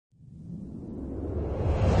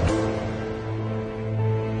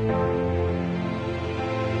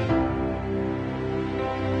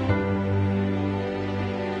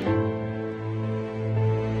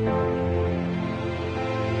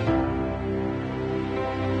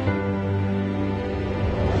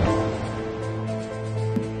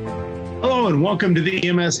and welcome to the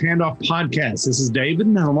EMS Handoff podcast. This is David,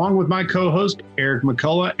 and along with my co-host, Eric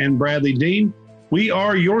McCullough and Bradley Dean, we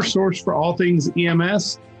are your source for all things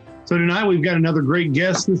EMS. So tonight we've got another great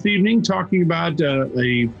guest this evening talking about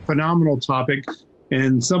a phenomenal topic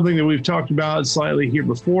and something that we've talked about slightly here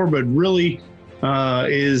before, but really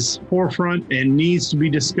is forefront and needs to be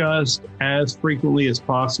discussed as frequently as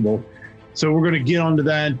possible. So we're going to get onto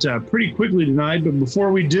that pretty quickly tonight. But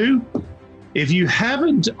before we do, if you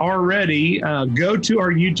haven't already, go to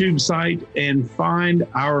our YouTube site and find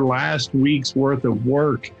our last week's worth of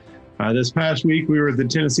work. This past week, we were at the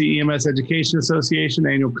Tennessee EMS Education Association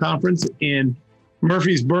annual conference in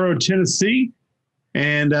Murfreesboro, Tennessee,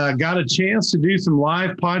 and got a chance to do some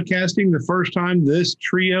live podcasting. The first time this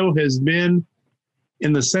trio has been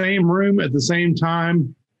in the same room at the same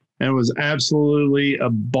time, and it was absolutely a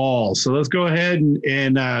ball. So let's go ahead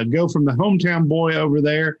and go from the hometown boy over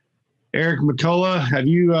there. Eric McCullough, have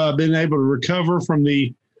you been able to recover from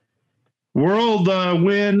the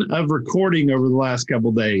whirlwind of recording over the last couple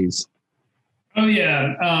of days? Oh,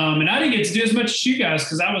 yeah. And I didn't get to do as much as you guys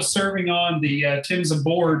because I was serving on the Tim's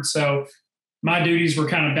board. So my duties were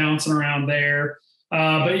kind of bouncing around there.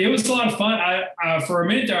 But it was a lot of fun. I for a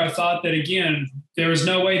minute there, I thought that, again, there was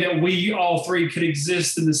no way that we all three could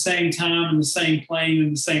exist in the same time, in the same plane, in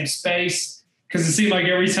the same space. Because it seemed like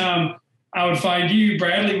every time I would find you,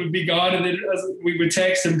 Bradley would be gone, and then we would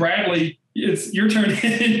text, and Bradley, it's your turn,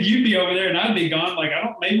 and you'd be over there, and I'd be gone. Like,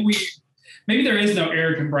 maybe there is no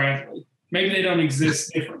Eric and Bradley. Maybe they don't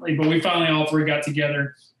exist differently, but we finally all three got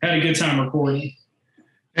together, had a good time recording.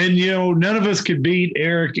 And, none of us could beat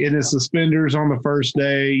Eric in his suspenders on the first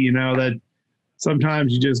day. That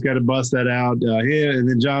sometimes you just got to bust that out. And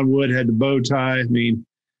then John Wood had the bow tie. I mean,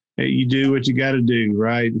 hey, you do what you got to do,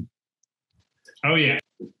 right? Oh, yeah.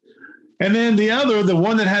 And then the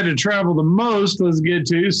one that had to travel the most, let's get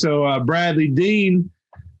to. So Bradley Dean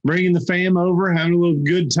bringing the fam over, having a little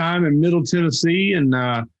good time in Middle Tennessee, and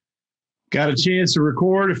got a chance to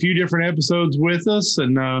record a few different episodes with us.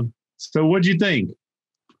 And so what'd you think?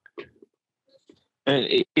 And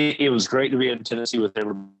it was great to be in Tennessee with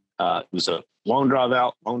everyone. It was a long drive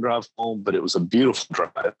out, long drive home, but it was a beautiful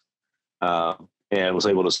drive. And was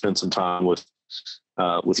able to spend some time with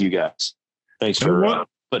you guys. Thanks for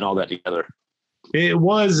putting all that together. It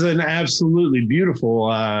was an absolutely beautiful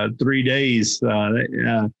 3 days.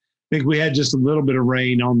 I think we had just a little bit of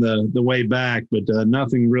rain on the way back, but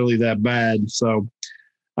nothing really that bad. So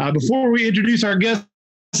before we introduce our guests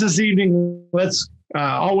this evening, let's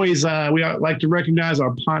always we like to recognize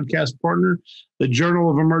our podcast partner, the Journal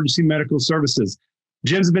of Emergency Medical Services.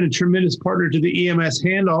 Jim's been a tremendous partner to the EMS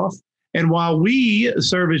Handoff. And while we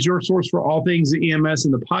serve as your source for all things EMS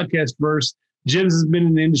in the podcast verse, Jim's has been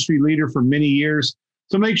an industry leader for many years.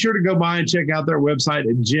 So make sure to go by and check out their website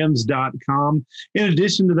at jims.com. In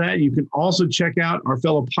addition to that, you can also check out our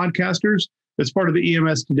fellow podcasters that's part of the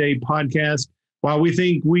EMS Today podcast. While we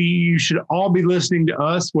think you should all be listening to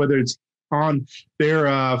us, whether it's on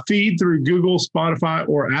their feed through Google, Spotify,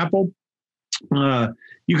 or Apple,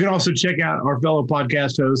 you can also check out our fellow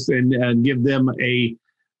podcast hosts and give them a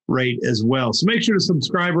rate as well. So make sure to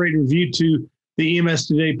subscribe, rate, and review to the EMS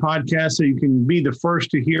Today podcast so you can be the first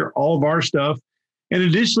to hear all of our stuff. And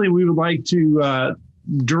additionally, we would like to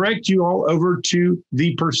direct you all over to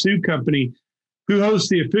the Pursue Company, who hosts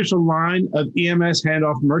the official line of EMS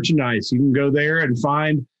Handoff merchandise. You can go there and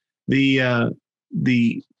find the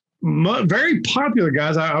very popular,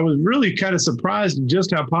 guys. I was really kind of surprised at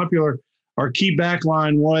just how popular our key back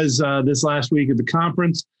line was this last week at the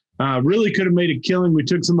conference. Really could have made a killing. We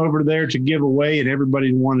took some over there to give away, and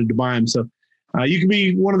everybody wanted to buy them. So you can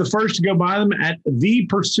be one of the first to go buy them at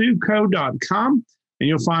thepursueco.com, and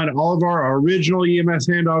you'll find all of our original EMS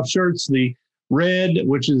Handoff shirts, the red,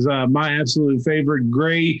 which is my absolute favorite,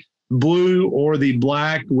 gray, blue, or the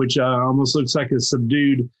black, which almost looks like a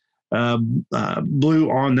subdued blue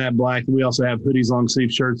on that black. We also have hoodies, long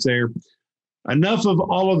sleeve shirts there. Enough of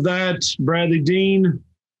all of that. Bradley Dean,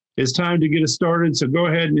 it's time to get us started. So go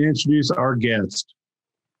ahead and introduce our guest.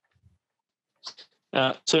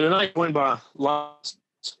 So tonight, joined by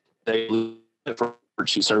Lonnie for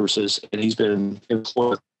Emergency Services, and he's been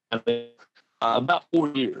employed about 4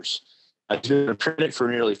 years. He's been a paramedic for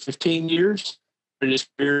nearly 15 years. His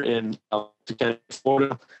career in Volusia County,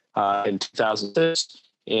 Florida, in 2006,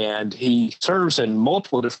 and he serves in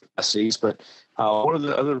multiple different capacities. But one of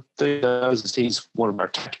the other things he does is he's one of our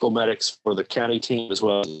tactical medics for the county team as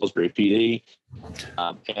well as Salisbury PD,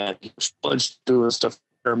 and he's doing stuff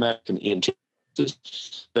for paramedic and EMT.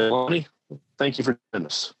 Lonnie, thank you for doing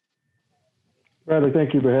this. Bradley,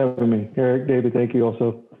 thank you for having me. Eric, David, thank you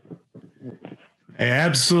also.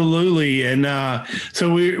 Absolutely. And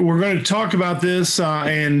so we're going to talk about this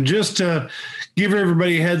and just to give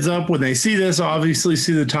everybody a heads up when they see this, obviously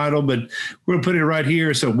see the title, but we're going to put it right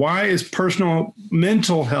here. So why is personal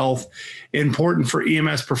mental health important for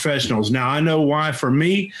EMS professionals? Now, I know why for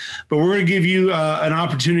me, but we're going to give you an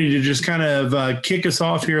opportunity to just kind of kick us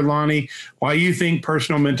off here, Lonnie, why you think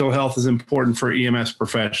personal mental health is important for EMS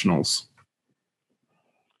professionals.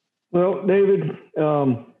 Well, David,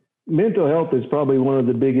 mental health is probably one of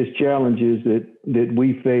the biggest challenges that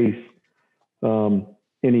we face in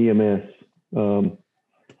EMS. From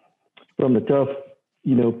the tough,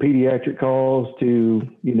 pediatric calls to,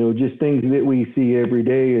 just things that we see every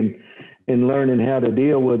day and learning how to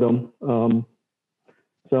deal with them.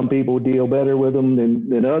 Some people deal better with them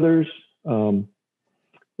than others. And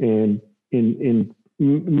in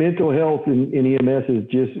mental health in EMS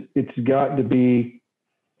it's got to be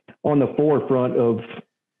on the forefront of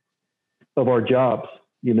our jobs.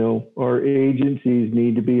 Our agencies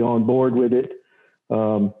need to be on board with it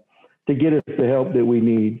to get us the help that we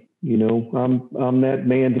need. I'm that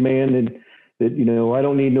man to man, and that I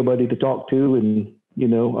don't need nobody to talk to, and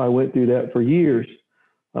I went through that for years,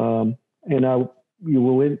 and I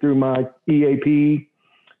went through my EAP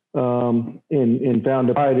and found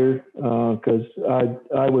a provider because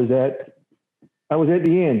I was at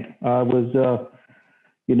the end. I was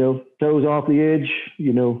toes off the edge,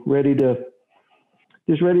 ready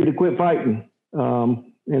to quit fighting.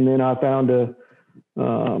 And then I found a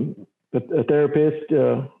therapist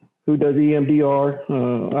who does EMDR,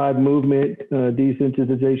 eye movement,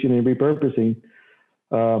 desensitization, and repurposing.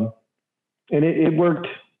 And it worked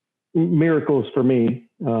miracles for me.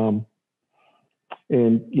 And,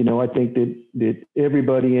 I think that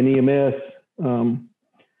everybody in EMS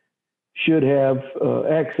should have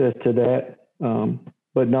access to that,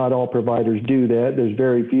 but not all providers do that. There's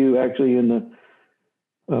very few actually in the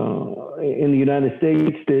United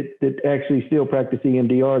States that actually still practice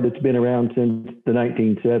EMDR that's been around since the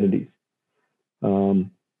 1970s.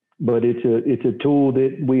 But it's a tool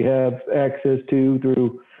that we have access to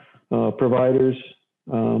through providers,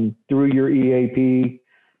 through your EAP.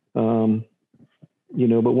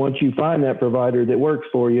 But once you find that provider that works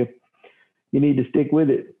for you, you need to stick with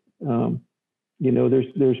it.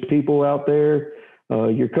 There's people out there,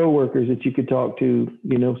 your coworkers that you could talk to,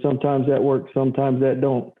 sometimes that works, sometimes that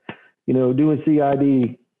don't, doing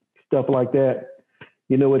CID, stuff like that,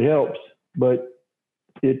 it helps, but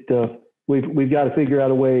we've got to figure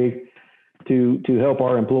out a way to help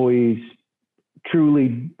our employees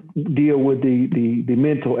truly deal with the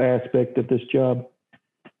mental aspect of this job.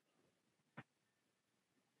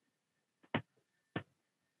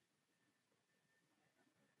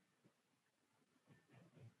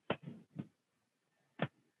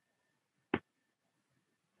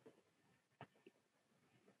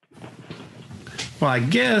 Well, I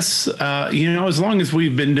guess, as long as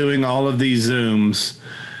we've been doing all of these Zooms,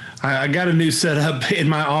 I got a new setup in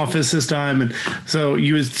my office this time. And so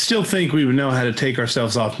you would still think we would know how to take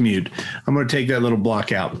ourselves off mute. I'm going to take that little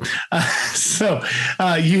block out. So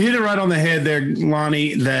you hit it right on the head there,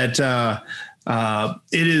 Lonnie, that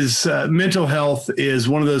it is mental health is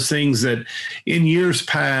one of those things that in years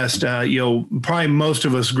past, probably most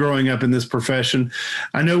of us growing up in this profession.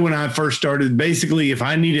 I know when I first started, basically, if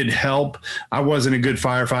I needed help, I wasn't a good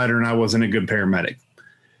firefighter and I wasn't a good paramedic.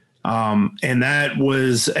 And that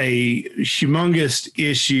was a humongous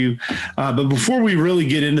issue. But before we really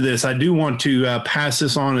get into this, I do want to pass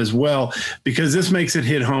this on as well, because this makes it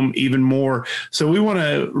hit home even more. So we want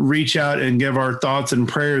to reach out and give our thoughts and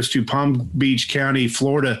prayers to Palm Beach County,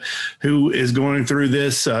 Florida, who is going through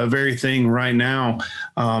this very thing right now.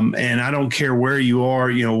 And I don't care where you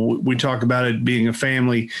are, we talk about it being a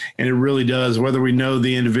family, and it really does, whether we know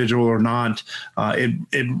the individual or not,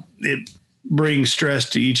 it bring stress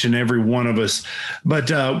to each and every one of us. But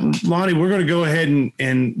Lonnie, we're going to go ahead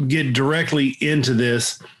and get directly into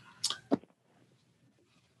this.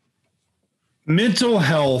 Mental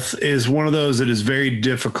health is one of those that is very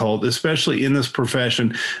difficult, especially in this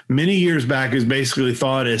profession. Many years back, is basically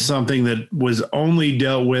thought as something that was only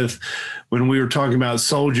dealt with when we were talking about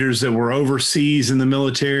soldiers that were overseas in the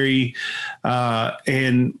military.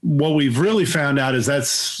 And what we've really found out is that's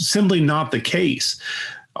simply not the case.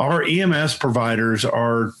 Our EMS providers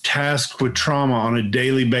are tasked with trauma on a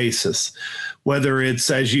daily basis, whether it's,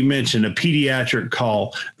 as you mentioned, a pediatric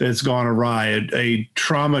call that's gone awry, a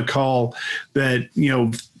trauma call that,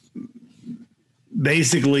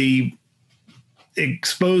 basically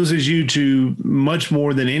exposes you to much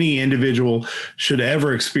more than any individual should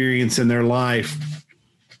ever experience in their life.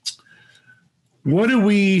 What do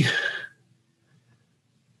we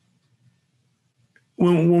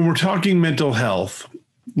when we're talking mental health,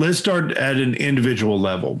 let's start at an individual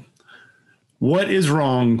level. What is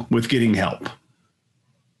wrong with getting help?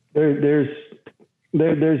 There's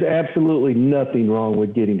absolutely nothing wrong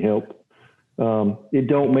with getting help. It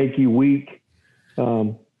don't make you weak.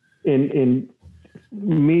 And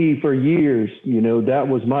me for years, that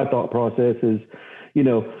was my thought process is,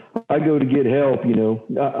 I go to get help,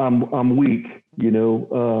 I'm weak,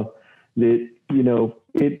 that,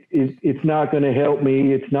 it's not going to help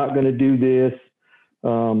me. It's not going to do this.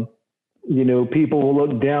 People will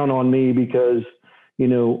look down on me because,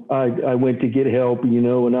 I went to get help,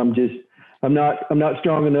 and I'm not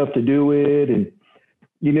strong enough to do it. And,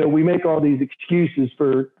 we make all these excuses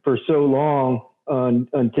for so long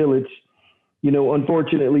until it's,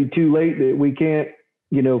 unfortunately too late that we can't,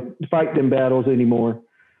 fight them battles anymore.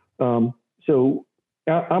 So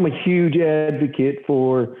I'm a huge advocate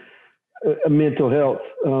for mental health.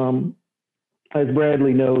 As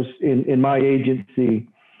Bradley knows, in my agency,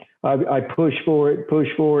 I push for it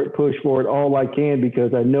all I can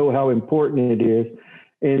because I know how important it is.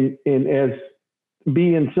 And as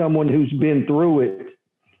being someone who's been through it,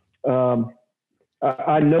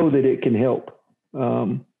 I know that it can help.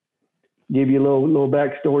 Give you a little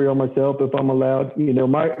backstory on myself, if I'm allowed.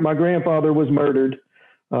 My grandfather was murdered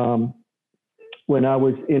when I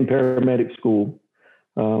was in paramedic school.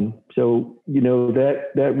 So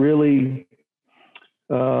that really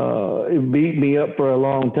it beat me up for a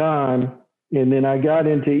long time. And then I got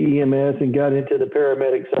into EMS and got into the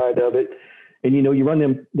paramedic side of it. And you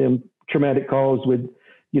run them traumatic calls with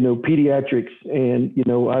pediatrics, and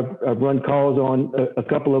I've run calls on a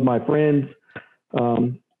couple of my friends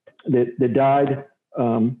that died.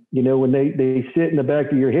 When they sit in the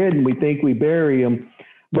back of your head and we think we bury them,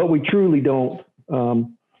 but we truly don't.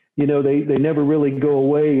 They never really go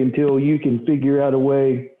away until you can figure out a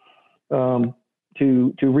way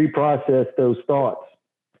to reprocess those thoughts.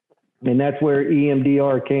 And that's where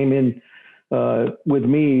EMDR came in with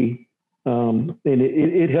me, and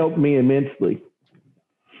it helped me immensely.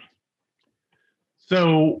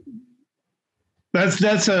 So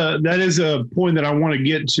that is a point that I want to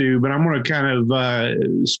get to, but I'm going to kind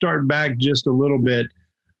of start back just a little bit.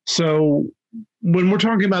 So when we're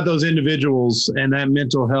talking about those individuals and that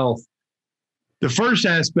mental health, the first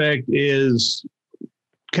aspect is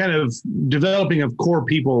kind of developing of core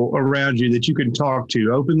people around you that you can talk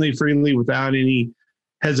to openly, freely, without any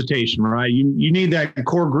hesitation, right? You need that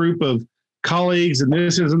core group of colleagues, and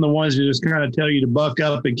this isn't the ones that just kind of tell you to buck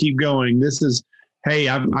up and keep going. This is, hey,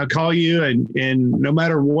 I call you, and no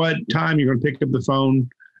matter what time you're going to pick up the phone,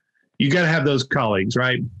 you got to have those colleagues,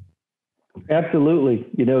 right? Absolutely.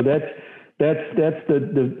 That's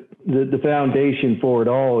the foundation for it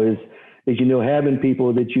all is having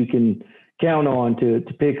people that you can count on to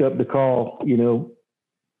pick up the call.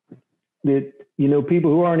 That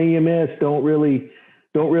people who aren't EMS don't really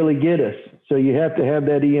get us. So you have to have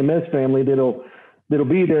that EMS family that'll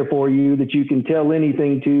be there for you, that you can tell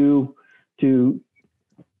anything to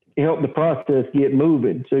help the process get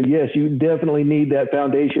moving. So yes, you definitely need that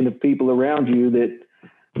foundation of people around you that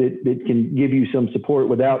can give you some support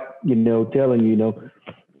without, telling you,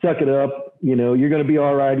 suck it up, you're going to be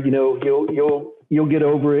all right. You'll get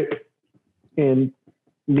over it, and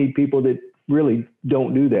need people that really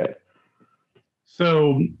don't do that.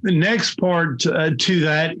 So the next part to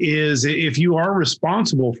that is if you are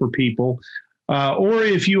responsible for people, or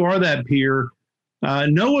if you are that peer,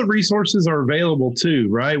 know what resources are available too,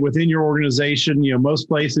 right? Within your organization, most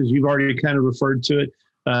places you've already kind of referred to it.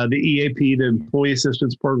 The EAP, the Employee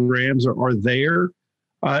Assistance Programs are there.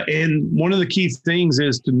 And one of the key things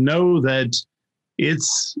is to know that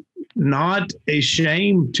it's not a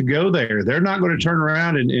shame to go there. They're not going to turn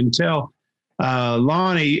around and tell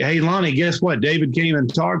Lonnie, hey, Lonnie, guess what? David came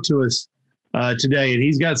and talked to us today, and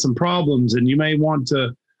he's got some problems, and you may want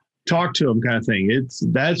to talk to him, kind of thing.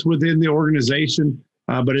 That's within the organization,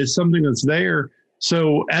 but it's something that's there.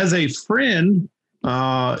 So as a friend,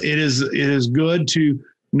 it is good to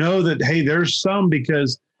know that, hey, there's some,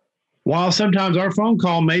 because while sometimes our phone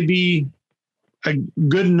call may be a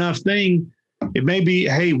good enough thing, it may be,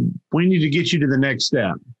 hey, we need to get you to the next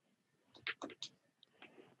step.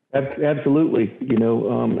 Absolutely.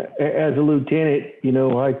 As a lieutenant,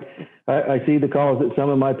 I see the calls that some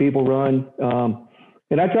of my people run,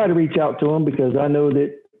 and I try to reach out to them because I know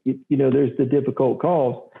that, there's the difficult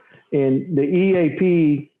calls. And the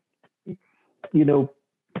EAP,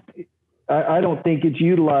 I don't think it's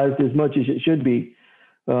utilized as much as it should be.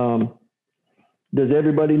 Does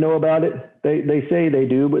everybody know about it? They say they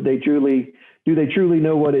do, but do they truly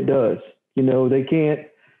know what it does? They can't,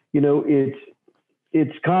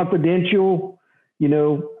 it's confidential. you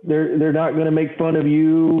know, they're not going to make fun of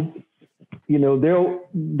you. You know,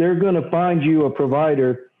 they're going to find you a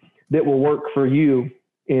provider that will work for you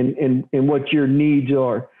and what your needs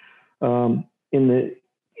are in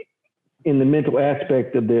the mental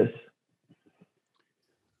aspect of this.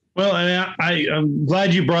 Well, and I'm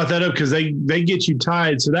glad you brought that up, because they get you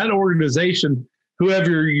tied. So that organization,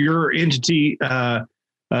 whoever your entity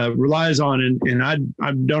relies on, and I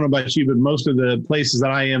don't know about you, but most of the places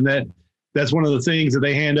that I am, that's one of the things that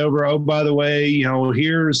they hand over. Oh, by the way, you know,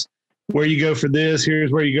 here's where you go for this, here's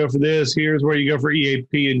where you go for this, here's where you go for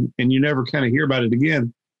EAP, and you never kind of hear about it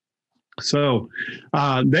again. So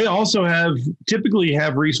they also typically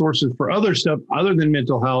have resources for other stuff other than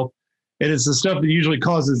mental health. And it's the stuff that usually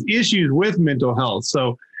causes issues with mental health.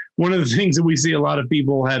 So one of the things that we see a lot of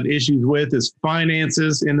people have issues with is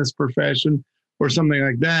finances in this profession or something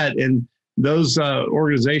like that. And those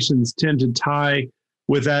organizations tend to tie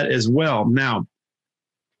with that as well. Now,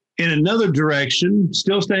 in another direction,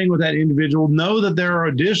 still staying with that individual, know that there are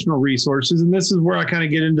additional resources. And this is where I kind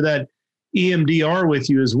of get into that EMDR with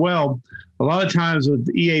you as well. A lot of times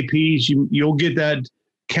with EAPs, you'll get that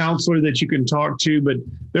counselor that you can talk to, but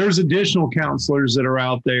there's additional counselors that are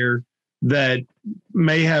out there that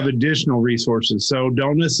may have additional resources. So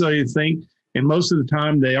don't necessarily think, and most of the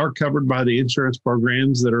time they are covered by the insurance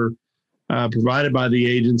programs that are provided by the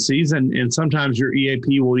agencies. And sometimes your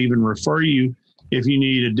EAP will even refer you if you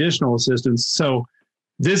need additional assistance. So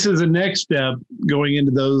this is the next step going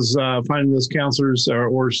into those, finding those counselors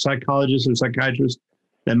or psychologists or psychiatrists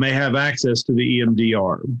that may have access to the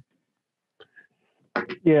EMDR.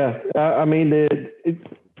 Yeah, I mean,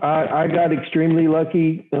 I got extremely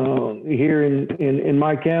lucky here in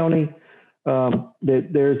my county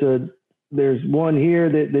that there's one here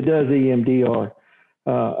that does EMDR.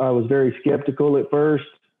 I was very skeptical at first,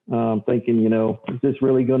 thinking, you know, is this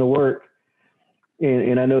really going to work?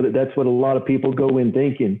 And I know that that's what a lot of people go in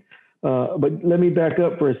thinking. But let me back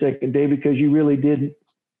up for a second, Dave, because you really did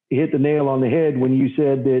hit the nail on the head when you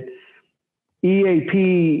said that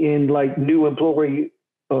EAP in like new employee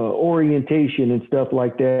orientation and stuff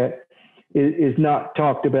like that is not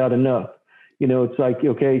talked about enough. You know, it's like,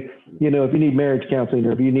 okay, you know, if you need marriage counseling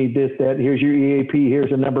or if you need this, that, here's your EAP,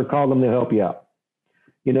 here's a number, call them, they'll help you out.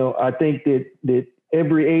 You know, I think that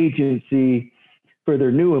every agency for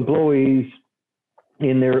their new employees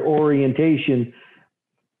in their orientation,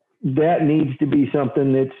 that needs to be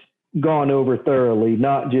something that's gone over thoroughly,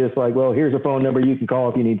 not just like, well, here's a phone number you can call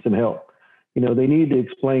if you need some help. You know, they need to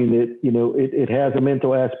explain that, you know, it has a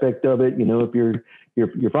mental aspect of it. You know, if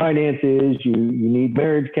your finances, you need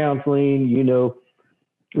marriage counseling, you know,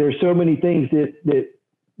 there's so many things that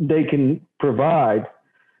they can provide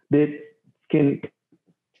that can,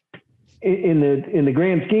 in the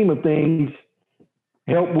grand scheme of things,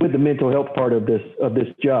 help with the mental health part of this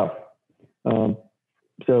job.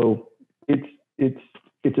 So it's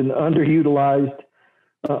an underutilized,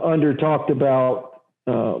 under talked about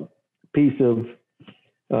piece of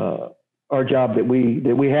our job that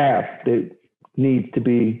we have that needs to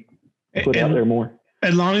be put out there more.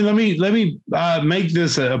 And Lonnie, let me make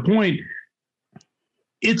this a point.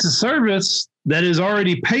 It's a service that is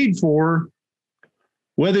already paid for,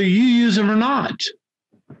 whether you use them or not.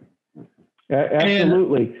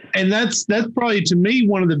 Absolutely. And that's probably, to me,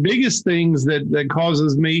 one of the biggest things that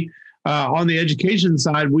causes me on the education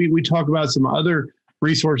side. We talk about some other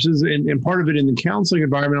resources and part of it in the counseling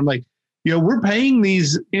environment. I'm like, you know, we're paying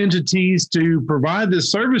these entities to provide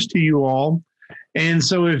this service to you all. And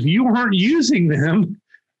so if you aren't using them,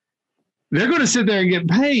 they're going to sit there and get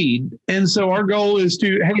paid. And so our goal is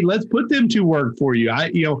to, hey, let's put them to work for you.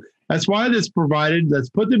 That's why that's provided.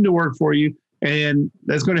 Let's put them to work for you. And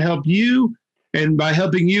that's going to help you. And by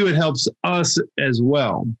helping you, it helps us as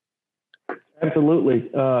well.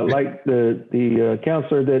 Absolutely. Like the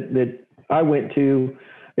counselor that I went to,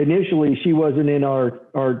 initially, she wasn't in our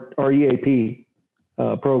EAP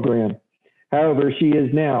program. However, she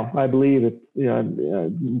is now, I believe.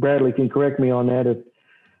 Bradley can correct me on that.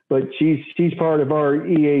 But she's part of our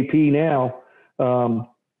EAP now.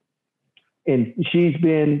 And she's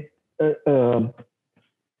been,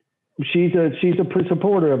 she's a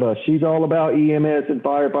supporter of us. She's all about EMS and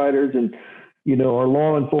firefighters and, you know, our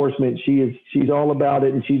law enforcement. She's all about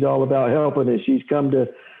it, and she's all about helping us. She's come to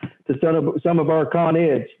some of our con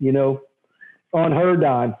eds, you know, on her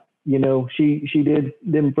dime. You know, she did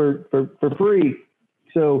them for free.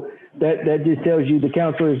 So that just tells you the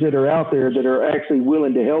counselors that are out there that are actually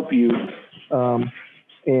willing to help you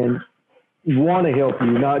and want to help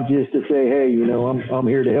you, not just to say, hey, you know, I'm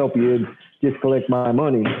here to help you and just collect my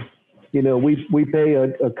money. You know, we pay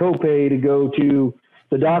a copay to go to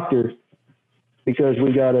the doctor, because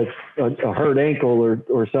we got a hurt ankle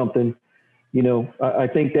or something. You know, I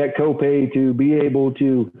think that copay to be able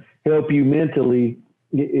to help you mentally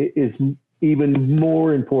is even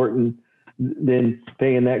more important than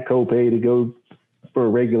paying that copay to go for a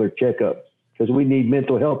regular checkup, because we need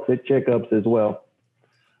mental health checkups as well.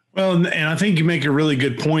 Well, and I think you make a really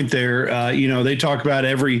good point there. You know, they talk about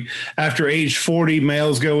after age 40,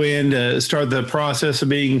 males go in to start the process of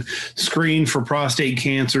being screened for prostate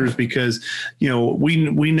cancers, because, you know,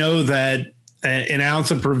 we know that an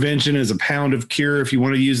ounce of prevention is a pound of cure, if you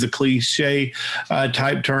want to use the cliche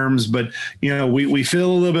type terms. But, you know, we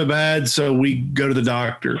feel a little bit bad, so we go to the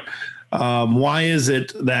doctor. Why is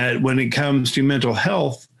it that when it comes to mental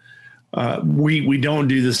health, we don't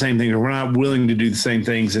do the same thing, or we're not willing to do the same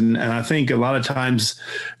things? And I think a lot of times,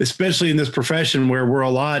 especially in this profession where we're a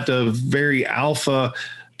lot of very alpha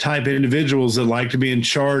type individuals that like to be in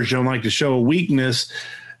charge, don't like to show a weakness,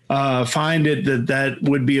 find it that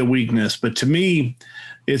would be a weakness. But to me,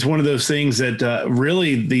 it's one of those things that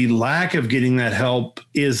really the lack of getting that help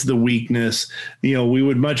is the weakness. You know, we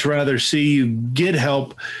would much rather see you get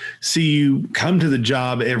help, see you come to the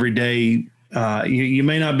job every day. You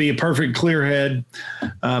may not be a perfect clear head,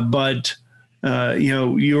 but you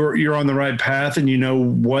know, you're on the right path, and you know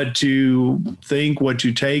what to think, what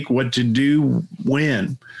to take, what to do,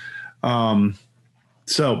 when.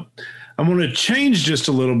 So I'm going to change just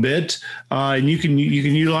a little bit, and you can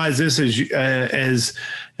utilize this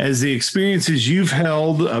as the experiences you've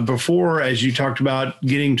held before, as you talked about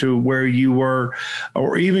getting to where you were,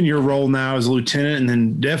 or even your role now as a lieutenant, and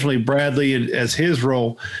then definitely Bradley as his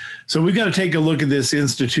role. So we've got to take a look at this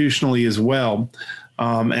institutionally as well.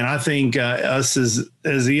 And I think us as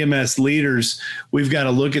EMS leaders, we've got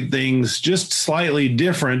to look at things just slightly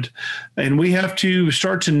different. And we have to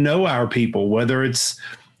start to know our people, whether it's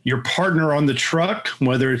your partner on the truck,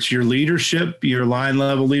 whether it's your leadership, your line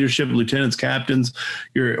level leadership, lieutenants, captains,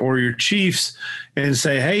 or your chiefs, and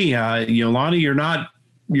say, hey, you know, Lonnie, you're not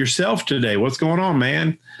yourself today. What's going on,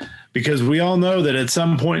 man? Because we all know that at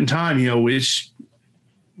some point in time, you know, it's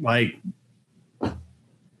like,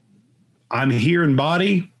 I'm here in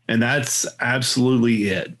body, and that's absolutely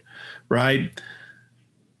it, right?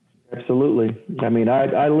 Absolutely. I mean,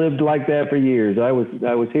 I lived like that for years. I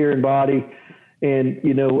was here in body, and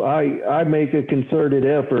you know, I make a concerted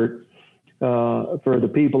effort for the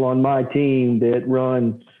people on my team that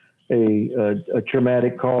run a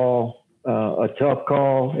traumatic call, a tough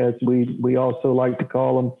call, as we also like to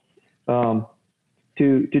call them,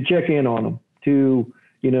 to check in on them, to,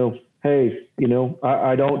 you know, hey, you know,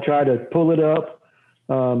 I don't try to pull it up.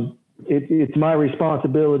 It's my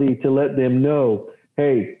responsibility to let them know,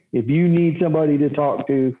 hey, if you need somebody to talk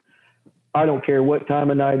to, I don't care what time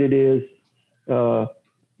of night it is,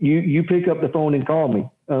 you pick up the phone and call me.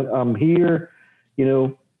 I'm here, you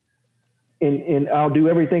know, and I'll do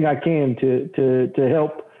everything I can to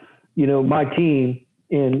help, you know, my team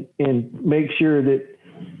and make sure that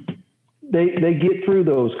they get through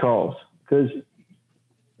those calls. Because,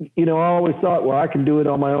 you know, I always thought, well, I can do it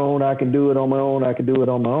on my own. I can do it on my own. I can do it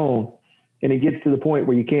on my own. And it gets to the point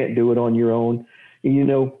where you can't do it on your own. And, you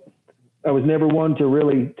know, I was never one to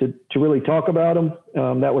really talk about them.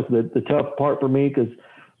 That was the tough part for me, because,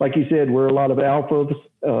 like you said, we're a lot of alphas,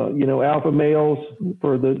 you know, alpha males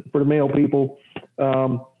for the male people.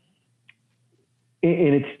 And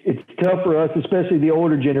it's tough for us, especially the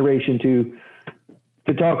older generation,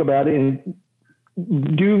 to talk about it, and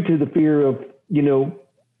due to the fear of, you know,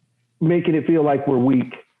 making it feel like we're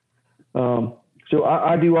weak. So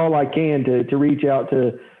I do all I can to reach out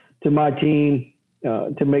to my team,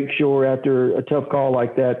 to make sure after a tough call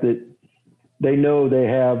like that they know they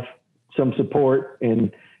have some support,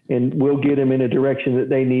 and we'll get them in a direction that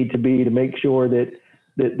they need to be, to make sure that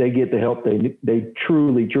they get the help they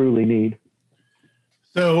truly need.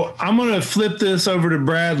 So I'm going to flip this over to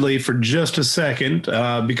Bradley for just a second,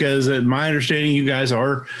 because at my understanding, you guys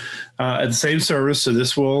are at the same service, so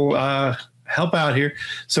this will help out here.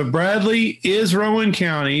 So Bradley, is Rowan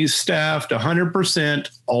County staffed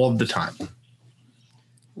 100% all of the time?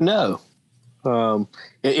 No.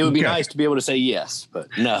 It would be nice to be able to say yes, but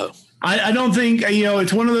no. I don't think, you know,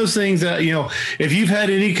 it's one of those things that, you know, if you've had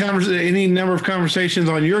any number of conversations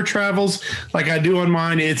on your travels, like I do on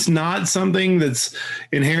mine, it's not something that's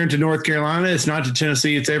inherent to North Carolina. It's not to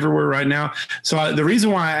Tennessee. It's everywhere right now. So the reason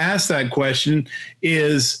why I asked that question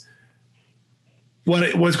is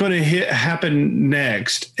what's going to happen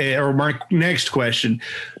next, or my next question.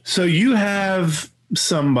 So you have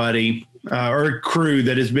somebody or a crew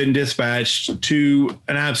that has been dispatched to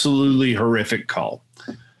an absolutely horrific call.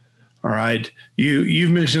 All right. You've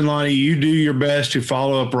mentioned, Lonnie, you do your best to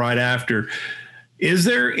follow up right after. Is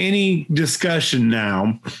there any discussion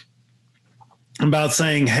now about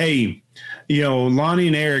saying, hey, Lonnie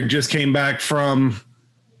and Eric just came back from,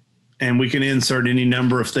 and we can insert any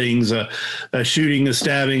number of things, a shooting, a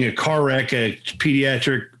stabbing, a car wreck, a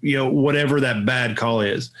pediatric, whatever that bad call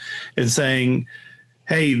is, and saying,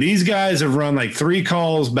 hey, these guys have run like 3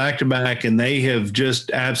 calls back to back and they have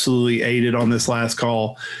just absolutely aided on this last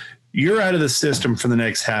call. You're out of the system for the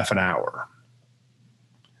next half an hour.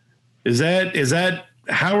 Is that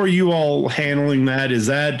how are you all handling that? Is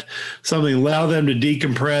that something allow them to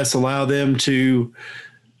decompress, allow them to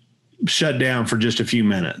shut down for just a few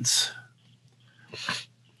minutes?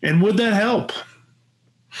 And would that help?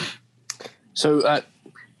 So,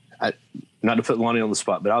 not to put Lonnie on the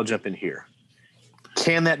spot, but I'll jump in here.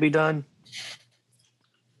 Can that be done?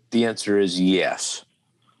 The answer is yes.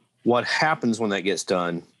 What happens when that gets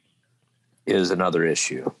done is another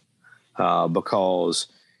issue, because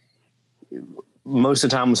most of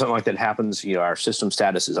the time when something like that happens, our system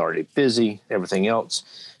status is already busy, everything else.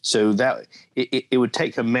 So that it would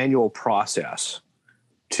take a manual process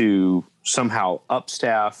to somehow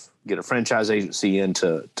upstaff, get a franchise agency in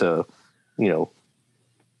to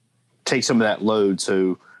take some of that load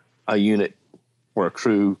so a unit or a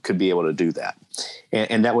crew could be able to do that.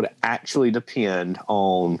 And that would actually depend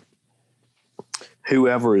on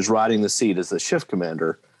whoever is riding the seat as the shift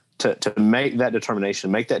commander to make that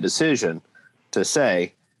determination, make that decision to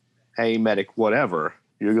say, hey, medic, whatever,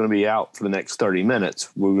 you're going to be out for the next 30 minutes.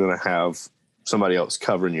 We're going to have somebody else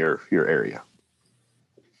covering your area.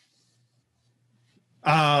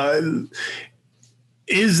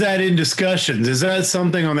 Is that in discussions? Is that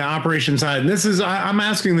something on the operation side? And I'm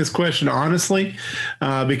asking this question honestly,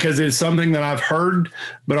 because it's something that I've heard,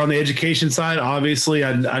 but on the education side, obviously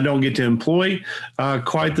I don't get to employ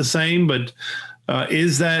quite the same, but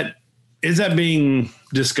is that being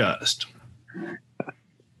discussed?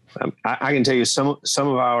 I can tell you some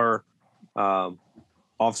of our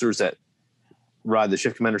officers that ride the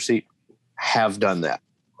shift commander seat have done that.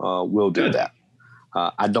 Will do Good. that.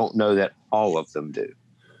 I don't know that all of them do.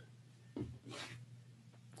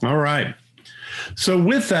 All right. So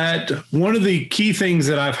with that, one of the key things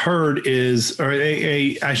that I've heard is, or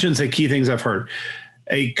I shouldn't say key things I've heard,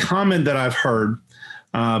 a comment that I've heard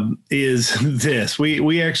is this.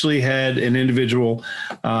 We actually had an individual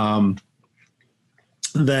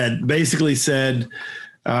that basically said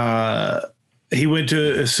he went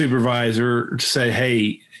to a supervisor to say,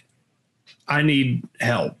 hey, I need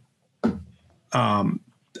help.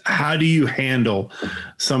 How do you handle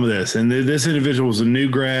some of this? And this individual was a new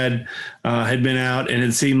grad, had been out, and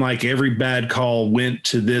it seemed like every bad call went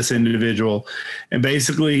to this individual. And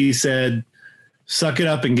basically he said, suck it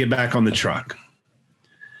up and get back on the truck.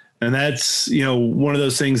 And that's, one of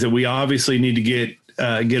those things that we obviously need to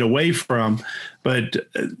get away from. But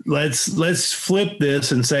let's flip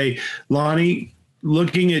this and say, Lonnie,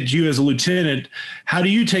 looking at you as a lieutenant, how do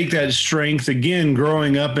you take that strength, again,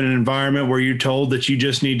 growing up in an environment where you're told that you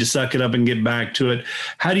just need to suck it up and get back to it?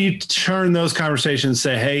 How do you turn those conversations and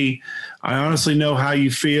say, hey, I honestly know how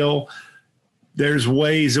you feel. There's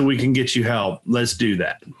ways that we can get you help. Let's do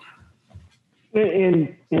that.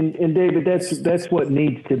 And David, that's what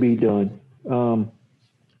needs to be done.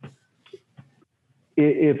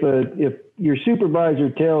 If your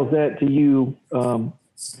supervisor tells that to you,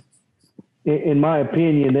 in my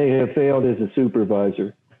opinion, they have failed as a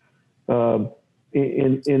supervisor.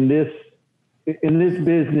 In this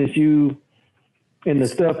business, and the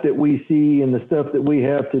stuff that we see and the stuff that we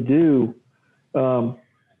have to do,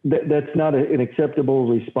 that's not an acceptable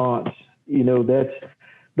response.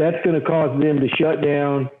 That's going to cause them to shut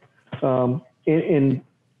down,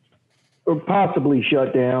 or possibly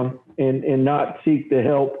shut down and not seek the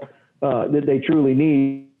help that they truly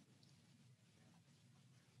need.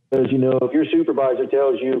 Because, if your supervisor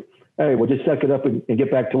tells you, hey, well, just suck it up and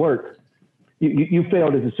get back to work, you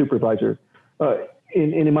failed as a supervisor.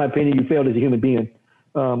 And in my opinion, you failed as a human being.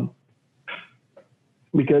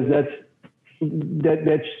 Because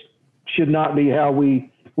that should not be how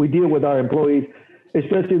we deal with our employees,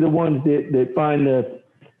 especially the ones that find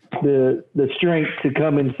the strength to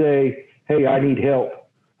come and say, hey, I need help.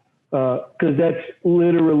 Because that's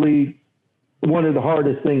literally one of the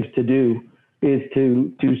hardest things to do, is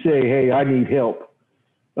to say, hey, I need help.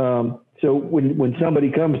 So when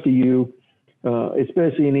somebody comes to you,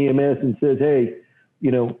 especially in EMS, and says, hey,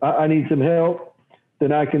 I need some help,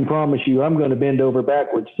 then I can promise you I'm going to bend over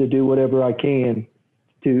backwards to do whatever I can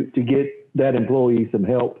to get that employee some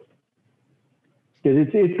help. Because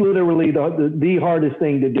it's literally the hardest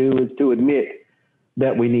thing to do, is to admit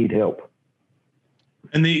that we need help.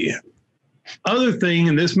 And other thing,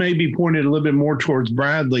 and this may be pointed a little bit more towards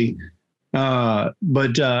Bradley,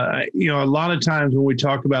 but a lot of times when we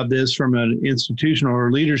talk about this from an institutional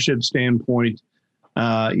or leadership standpoint,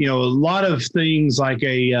 a lot of things like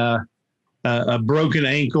a broken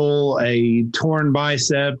ankle, a torn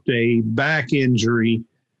bicep, a back injury,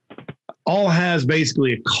 all has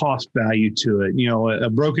basically a cost value to it. A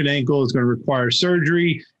broken ankle is going to require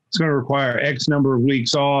surgery. It's going to require X number of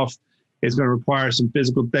weeks off. It's going to require some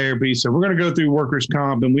physical therapy. So we're going to go through workers'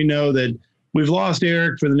 comp, and we know that we've lost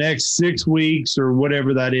Eric for the next 6 weeks or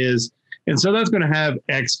whatever that is. And so that's going to have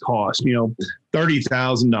X cost,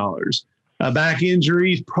 $30,000. Back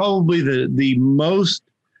injury is probably the most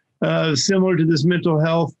similar to this mental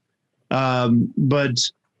health. But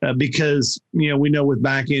because, we know with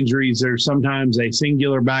back injuries, there's sometimes a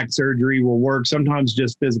singular back surgery will work. Sometimes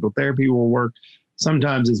just physical therapy will work.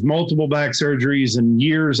 Sometimes it's multiple back surgeries and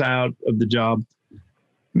years out of the job.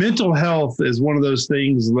 Mental health is one of those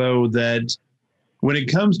things, though, that when it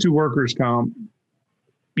comes to workers' comp,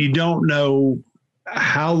 you don't know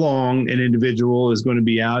how long an individual is going to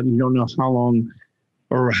be out. And you don't know how long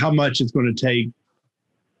or how much it's going to take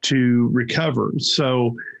to recover.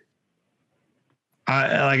 So,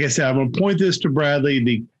 like I said, I'm going to point this to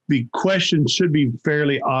Bradley. The question should be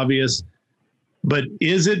fairly obvious, but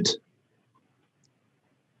is it?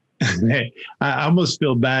 I almost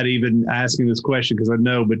feel bad even asking this question because I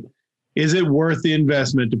know, but is it worth the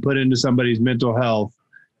investment to put into somebody's mental health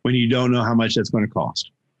when you don't know how much that's going to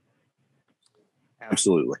cost?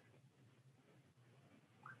 Absolutely.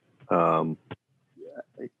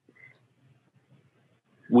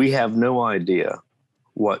 We have no idea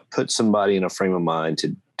what puts somebody in a frame of mind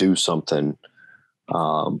to do something,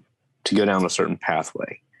 to go down a certain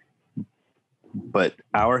pathway. But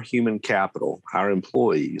our human capital, our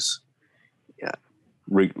employees,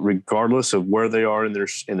 regardless of where they are in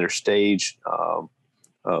their stage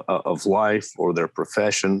of life or their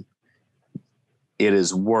profession, it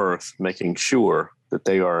is worth making sure that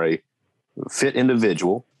they are a fit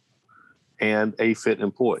individual and a fit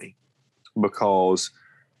employee, because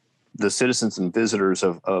the citizens and visitors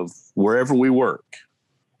of wherever we work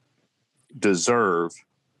deserve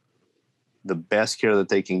the best care that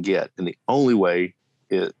they can get. And the only way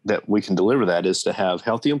that we can deliver that is to have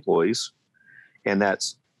healthy employees, and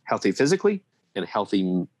that's healthy physically and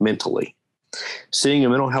healthy mentally. Seeing a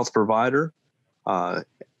mental health provider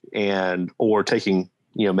or taking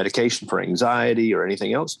medication for anxiety or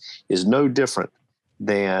anything else is no different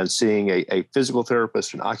than seeing a physical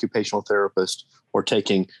therapist, an occupational therapist, or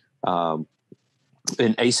taking an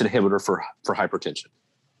ACE inhibitor for hypertension.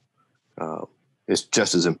 It's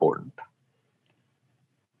just as important.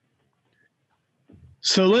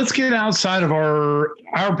 So let's get outside of our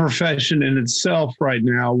profession in itself right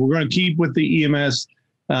now. We're going to keep with the EMS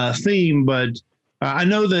theme, but I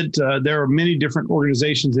know that there are many different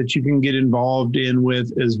organizations that you can get involved in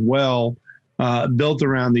with as well, built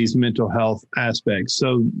around these mental health aspects.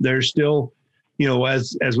 So there's still,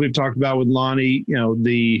 as we've talked about with Lonnie,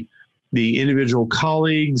 the individual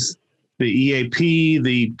colleagues, the EAP,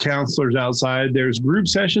 the counselors outside. There's group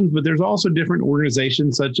sessions, but there's also different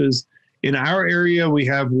organizations such as in our area, we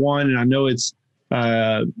have one, and I know it's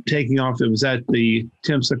taking off. It was at the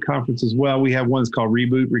TIMSA conference as well. We have one that's called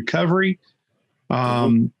Reboot Recovery.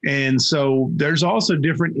 And so there's also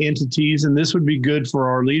different entities, and this would be good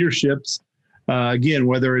for our leaderships. Again,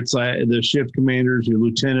 whether it's the shift commanders, your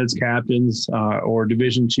lieutenants, captains, or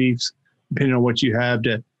division chiefs, depending on what you have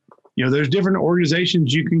to, there's different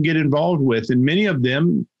organizations you can get involved with. And many of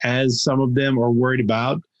them, as some of them are worried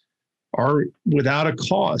about, are without a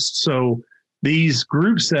cost. So these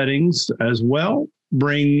group settings as well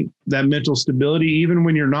bring that mental stability, even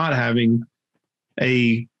when you're not having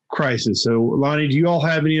a crisis. So Lonnie, do you all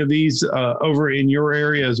have any of these over in your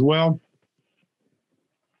area as well?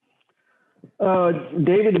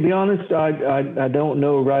 David, to be honest, I don't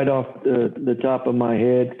know right off the top of my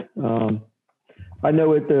head. I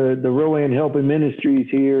know at the Rowan Helping Ministries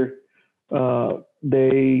here, my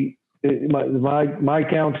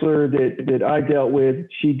counselor that I dealt with,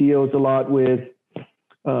 she deals a lot with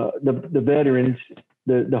the veterans,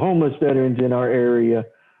 the homeless veterans in our area.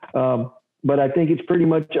 But I think it's pretty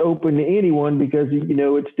much open to anyone because,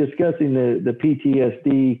 it's discussing the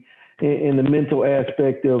PTSD and the mental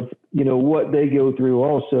aspect of, what they go through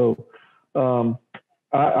also.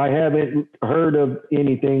 I haven't heard of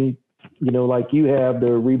anything, like you have, the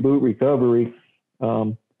Reboot Recovery.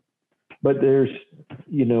 But there's,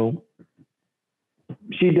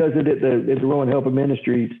 she does it at the Rowan Helping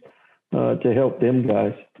Ministries to help them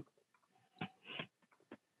guys.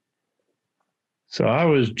 So I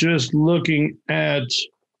was just looking at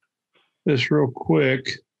this real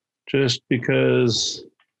quick, just because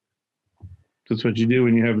that's what you do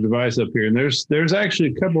when you have a device up here. And there's actually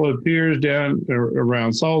a couple of piers down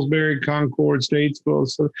around Salisbury, Concord, Statesville.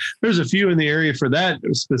 So there's a few in the area for that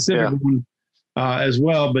specific one as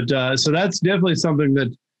well. But so that's definitely something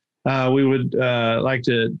that we would like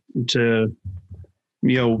to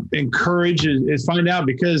encourage is find out,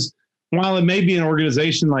 because while it may be an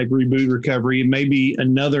organization like Reboot Recovery, it may be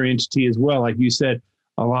another entity as well. Like you said,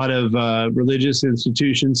 a lot of religious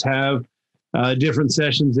institutions have different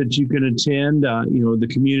sessions that you can attend. The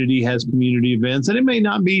community has community events, and it may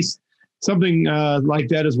not be something like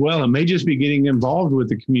that as well. It may just be getting involved with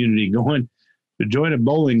the community, going to join a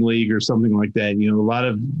bowling league or something like that.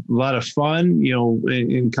 A lot of fun,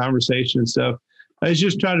 in conversation and stuff. It's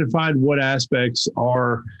just trying to find what aspects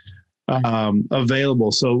are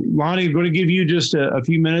available. So, Lonnie, I'm going to give you just a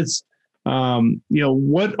few minutes.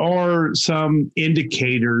 What are some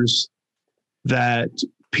indicators that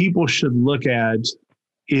people should look at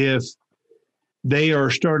if they are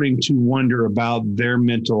starting to wonder about their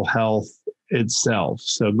mental health itself?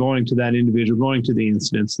 So going to that individual, going to the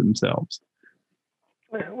incidents themselves.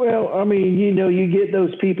 Well, I mean, you get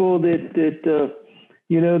those people that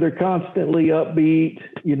they're constantly upbeat,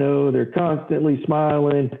 they're constantly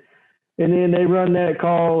smiling, and then they run that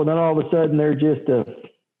call, and then all of a sudden they're just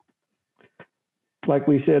like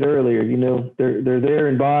we said earlier, they're there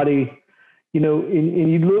in body.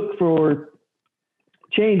 And you look for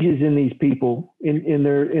changes in these people, in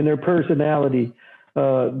their personality,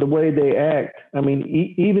 the way they act. I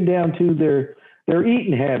mean, even down to their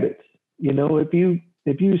eating habits.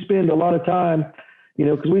 If you spend a lot of time,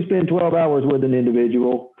 because we spend 12 hours with an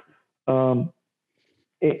individual, and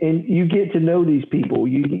you get to know these people.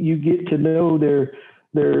 You get to know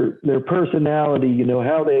their personality.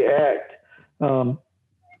 How they act.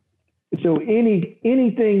 So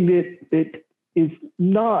anything that is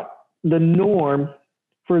not the norm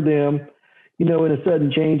for them, in a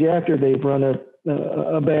sudden change after they've run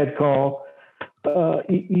a bad call,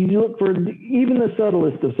 you look for even the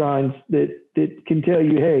subtlest of signs that can tell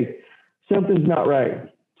you, hey, something's not right.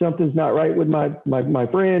 Something's not right with my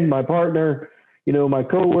friend, my partner, my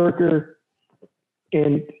coworker,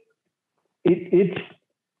 and it's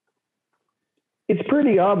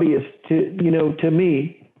pretty obvious to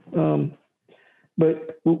me.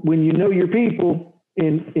 But when you know your people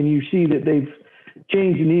and you see that they've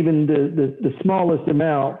changed in even the smallest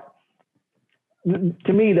amount,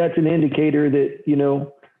 to me, that's an indicator that,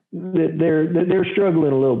 that they're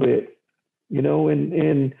struggling a little bit,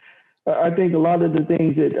 and I think a lot of the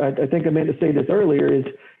things that I think I meant to say this earlier is,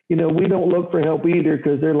 we don't look for help either,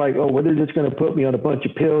 because they're like, oh, well, they're just going to put me on a bunch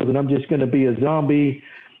of pills and I'm just going to be a zombie.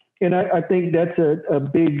 And I think that's a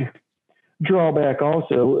big drawback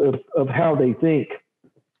also of how they think.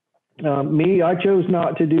 Me, I chose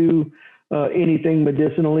not to do anything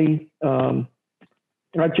medicinally.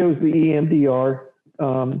 I chose the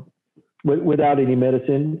EMDR without any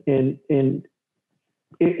medicine, and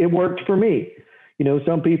it worked for me.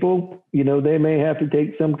 Some people, they may have to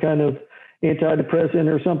take some kind of antidepressant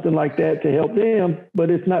or something like that to help them, but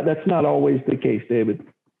that's not always the case, David.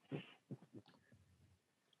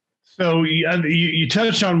 So you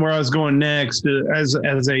touched on where I was going next. As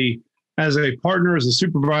a partner, as a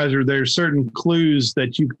supervisor, there's certain clues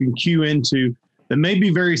that you can cue into that may be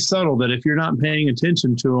very subtle, that if you're not paying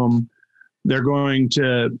attention to them, they're going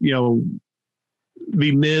to,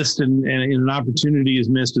 be missed, and an opportunity is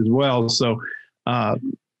missed as well. So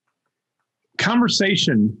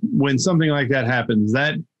conversation, when something like that happens,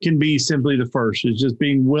 that can be simply the first. It's just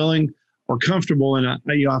being willing or comfortable. And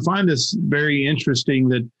I find this very interesting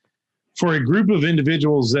that for a group of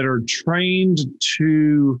individuals that are trained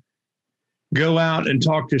to go out and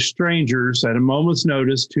talk to strangers at a moment's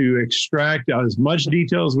notice to extract as much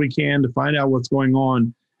detail as we can to find out what's going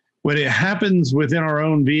on, when it happens within our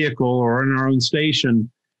own vehicle or in our own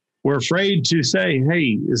station, we're afraid to say,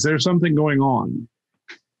 hey, is there something going on?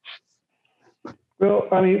 Well,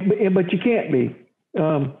 I mean, but you can't be.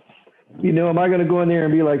 Am I going to go in there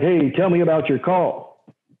and be like, hey, tell me about your call?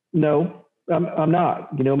 No, I'm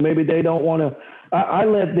not. Maybe they don't want to. I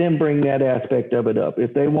let them bring that aspect of it up.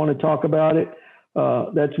 If they want to talk about it,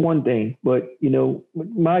 that's one thing. But,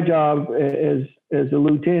 my job as a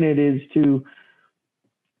lieutenant is to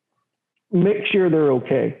make sure they're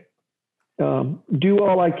okay. Do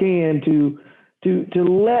all I can to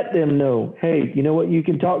let them know, hey, you know what, you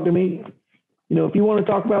can talk to me. If you want to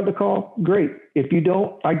talk about the call, great. If you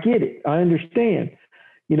don't, I get it. I understand.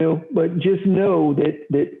 But just know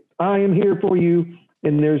that I am here for you,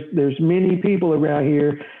 and there's many people around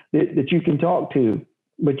here that you can talk to,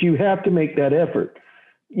 but you have to make that effort.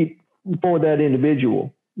 for that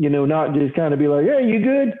individual, not just kind of be like, hey, you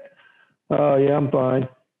good? Yeah, I'm fine.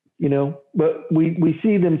 But we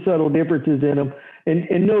see them subtle differences in them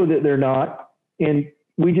and know that they're not. And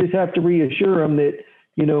we just have to reassure them that,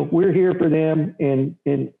 we're here for them. And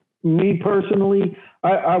me personally,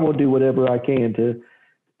 I will do whatever I can to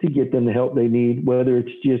get them the help they need, whether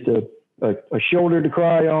it's just a shoulder to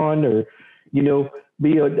cry on or,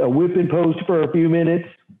 be a whipping post for a few minutes.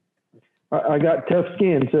 I got tough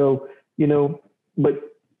skin. So, but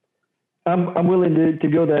I'm willing to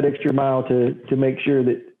go that extra mile to make sure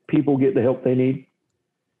that people get the help they need.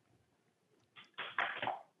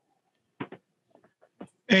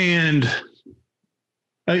 And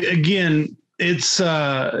again, it's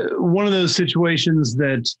one of those situations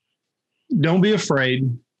that don't be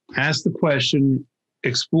afraid, ask the question,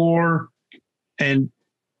 explore. And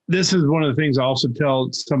this is one of the things I also tell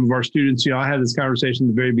some of our students. I had this conversation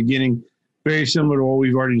at the very beginning, very similar to what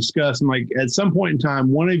we've already discussed. I'm like, at some point in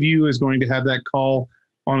time, one of you is going to have that call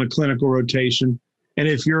on a clinical rotation. And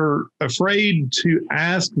if you're afraid to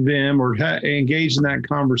ask them or engage in that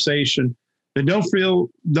conversation, then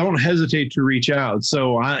don't hesitate to reach out.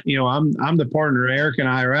 So I'm the partner. Eric and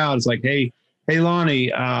I are out. It's like, hey,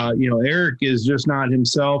 Lonnie, Eric is just not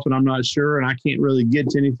himself, and I'm not sure, and I can't really get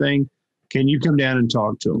to anything. Can you come down and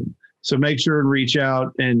talk to him? So make sure and reach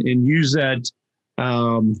out and use that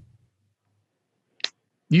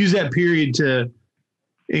period to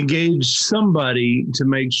engage somebody to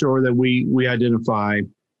make sure that we identify,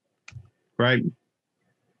 right?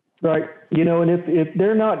 Right. And if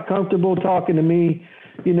they're not comfortable talking to me,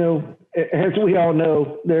 as we all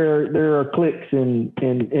know, there are cliques in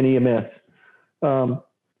EMS.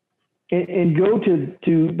 And go to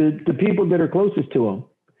the people that are closest to them,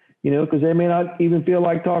 because they may not even feel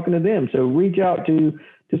like talking to them. So reach out to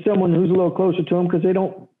someone who's a little closer to them, because they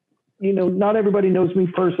don't, not everybody knows me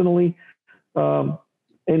personally, and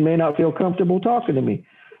may not feel comfortable talking to me.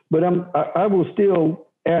 But I will still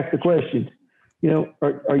ask the question.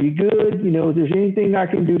 Are you good? Is there anything I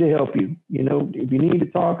can do to help you? If you need to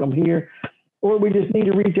talk, I'm here. Or we just need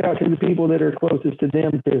to reach out to the people that are closest to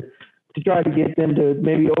them to try to get them to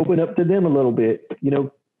maybe open up to them a little bit, because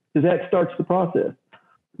that starts the process.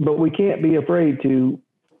 But we can't be afraid to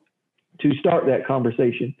start that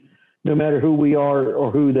conversation, no matter who we are or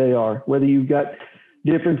who they are, whether you've got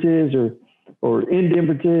differences or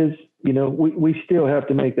indifferences, we still have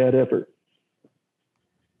to make that effort.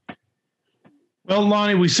 Well,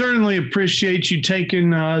 Lonnie, we certainly appreciate you taking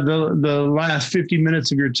the last 50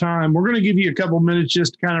 minutes of your time. We're going to give you a couple minutes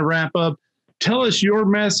just to kind of wrap up. Tell us your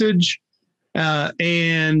message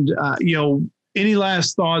and any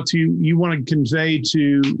last thoughts you want to convey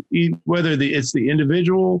to whether it's the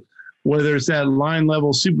individual, whether it's that line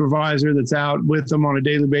level supervisor that's out with them on a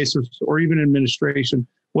daily basis, or even administration,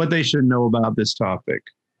 what they should know about this topic.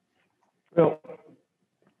 Well,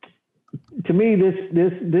 to me,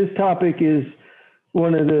 this topic is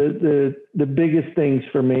one of the biggest things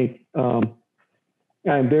for me.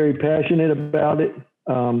 I'm very passionate about it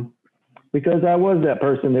because I was that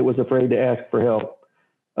person that was afraid to ask for help.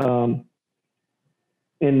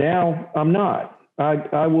 And now I'm not.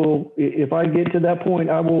 I will, if I get to that point,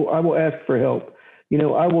 I will ask for help.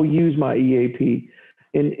 I will use my EAP,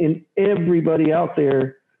 and everybody out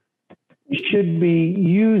there should be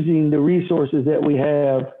using the resources that we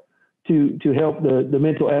have to help the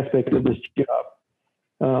mental aspect of this job.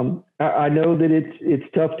 I know that it's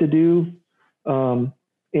tough to do,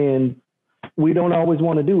 and we don't always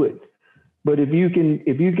want to do it. But if you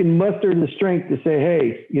can muster the strength to say,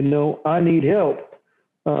 hey, I need help,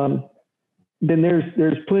 then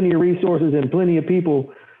there's plenty of resources and plenty of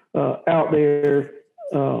people out there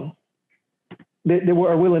that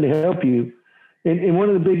are willing to help you. And one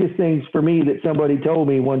of the biggest things for me that somebody told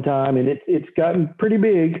me one time, and it's gotten pretty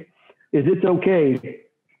big, is it's okay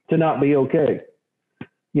to not be okay.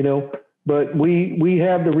 But we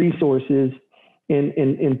have the resources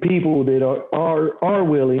and people that are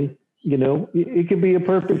willing. It could be a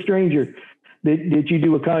perfect stranger that you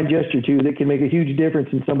do a kind gesture to that can make a huge difference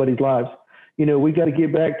in somebody's lives. We got to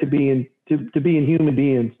get back to being human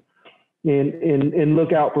beings and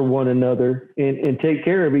look out for one another and take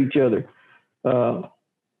care of each other. So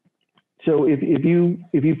if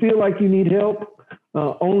you feel like you need help,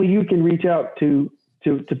 only you can reach out to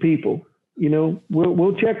people.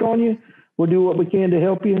 We'll check on you. We'll do what we can to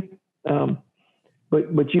help you.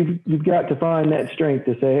 But you've got to find that strength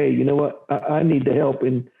to say, hey, you know what, I need the help,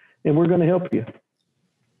 and we're going to help you.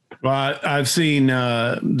 Well, I've seen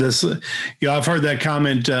this. I've heard that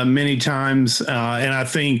comment many times, and I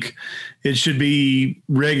think it should be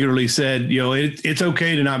regularly said. It's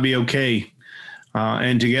okay to not be okay.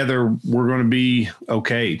 and together we're going to be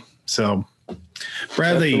okay. So,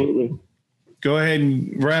 Bradley, Absolutely. Go ahead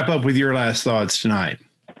and wrap up with your last thoughts tonight.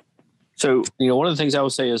 So, one of the things I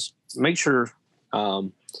would say is make sure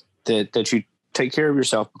that you take care of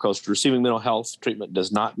yourself, because receiving mental health treatment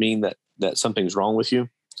does not mean that something's wrong with you.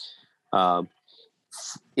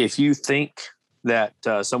 If you think that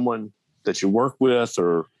someone that you work with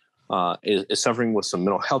or is suffering with some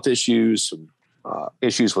mental health issues, some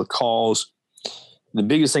issues with calls, the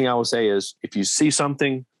biggest thing I would say is if you see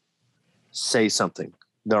something, say something.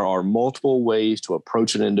 There are multiple ways to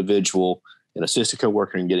approach an individual and assist a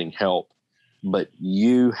coworker in getting help, but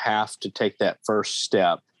you have to take that first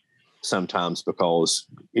step sometimes, because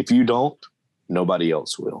if you don't, nobody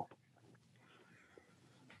else will.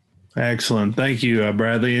 Excellent. Thank you,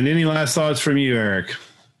 Bradley. And any last thoughts from you, Eric?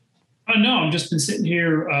 No, I've just been sitting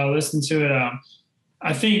here listening to it.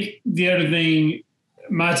 I think the other thing,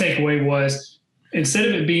 my takeaway was, instead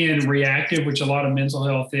of it being reactive, which a lot of mental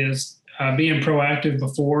health is, being proactive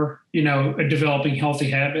before, developing healthy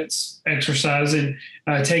habits, exercising,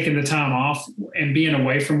 taking the time off and being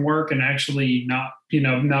away from work and actually not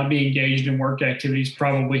be engaged in work activities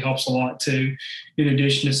probably helps a lot too, in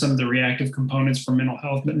addition to some of the reactive components for mental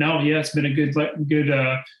health. But no, yeah, it's been a good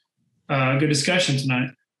discussion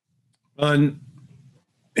tonight.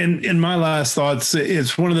 In my last thoughts,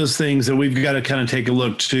 it's one of those things that we've got to kind of take a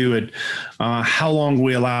look too at how long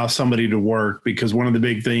we allow somebody to work, because one of the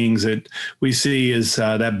big things that we see is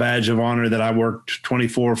that badge of honor that I worked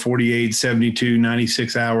 24, 48, 72,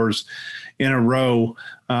 96 hours in a row.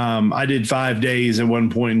 I did 5 days at one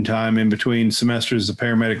point in time in between semesters of the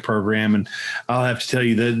paramedic program. And I'll have to tell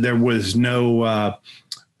you that there was no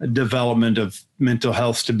development of mental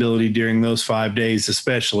health stability during those 5 days,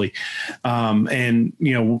 especially. And,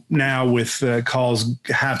 now with calls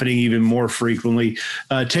happening even more frequently,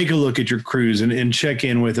 take a look at your crews and check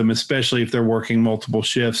in with them, especially if they're working multiple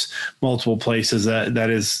shifts, multiple places.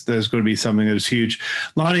 There's going to be something that is huge.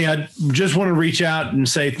 Lonnie, I just want to reach out and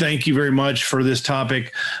say thank you very much for this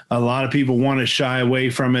topic. A lot of people want to shy away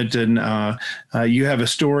from it. And you have a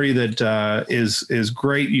story that is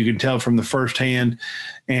great. You can tell from the firsthand,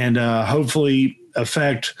 and hopefully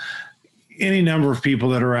affect any number of people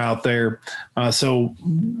that are out there. So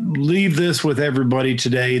leave this with everybody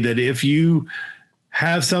today, that if you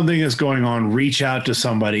have something that's going on, reach out to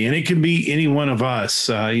somebody, and it can be any one of us.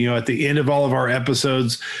 At the end of all of our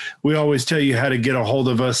episodes, we always tell you how to get a hold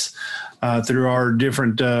of us through our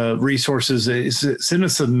different resources. Send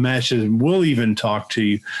us a message, and we'll even talk to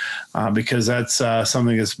you because that's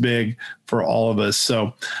something that's big for all of us.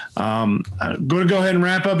 So I'm going to go ahead and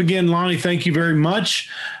wrap up again. Lonnie, thank you very much.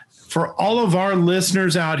 For all of our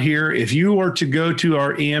listeners out here, if you were to go to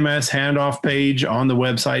our EMS Handoff page on the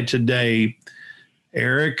website today,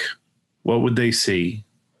 Eric, what would they see?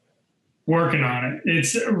 Working on it.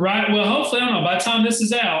 It's right. Well, hopefully, I don't know. By the time this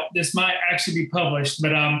is out, this might actually be published,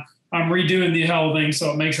 but I'm redoing the whole thing,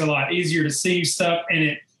 so it makes it a lot easier to see stuff, and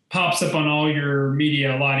it pops up on all your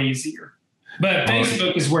media a lot easier. But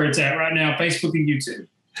Facebook is where it's at right now, Facebook and YouTube.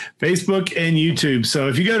 Facebook and YouTube. So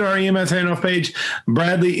if you go to our EMS Handoff page,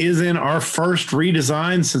 Bradley is in our first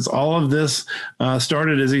redesign since all of this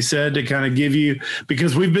started, as he said, to kind of give you,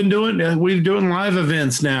 because we're doing live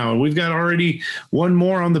events now. We've got already one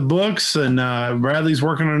more on the books, and Bradley's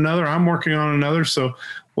working on another. I'm working on another. So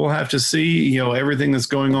we'll have to see, everything that's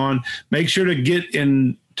going on. Make sure to get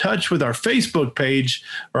in touch with our Facebook page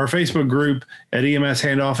or our Facebook group at EMS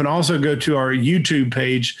Handoff, and also go to our YouTube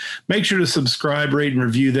page. Make sure to subscribe, rate, and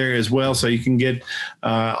review there as well, so you can get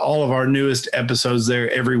all of our newest episodes there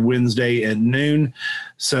every Wednesday at noon.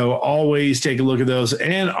 So always take a look at those,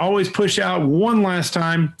 and always push out one last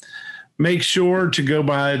time. Make sure to go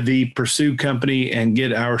by the Pursue Company and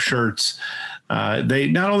get our shirts. They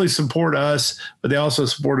not only support us, but they also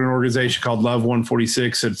support an organization called Love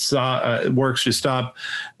 146 that works to stop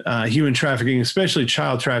human trafficking, especially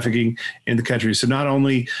child trafficking in the country. So not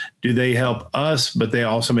only do they help us, but they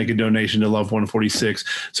also make a donation to Love 146.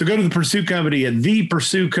 So go to the Pursue Company at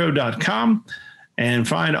thepursueco.com and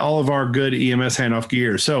find all of our good EMS Handoff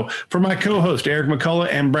gear. So for my co-host, Eric McCullough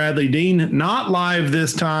and Bradley Dean, not live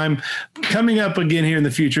this time, coming up again here in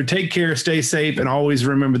the future. Take care, stay safe, and always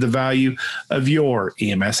remember the value of your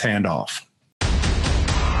EMS Handoff.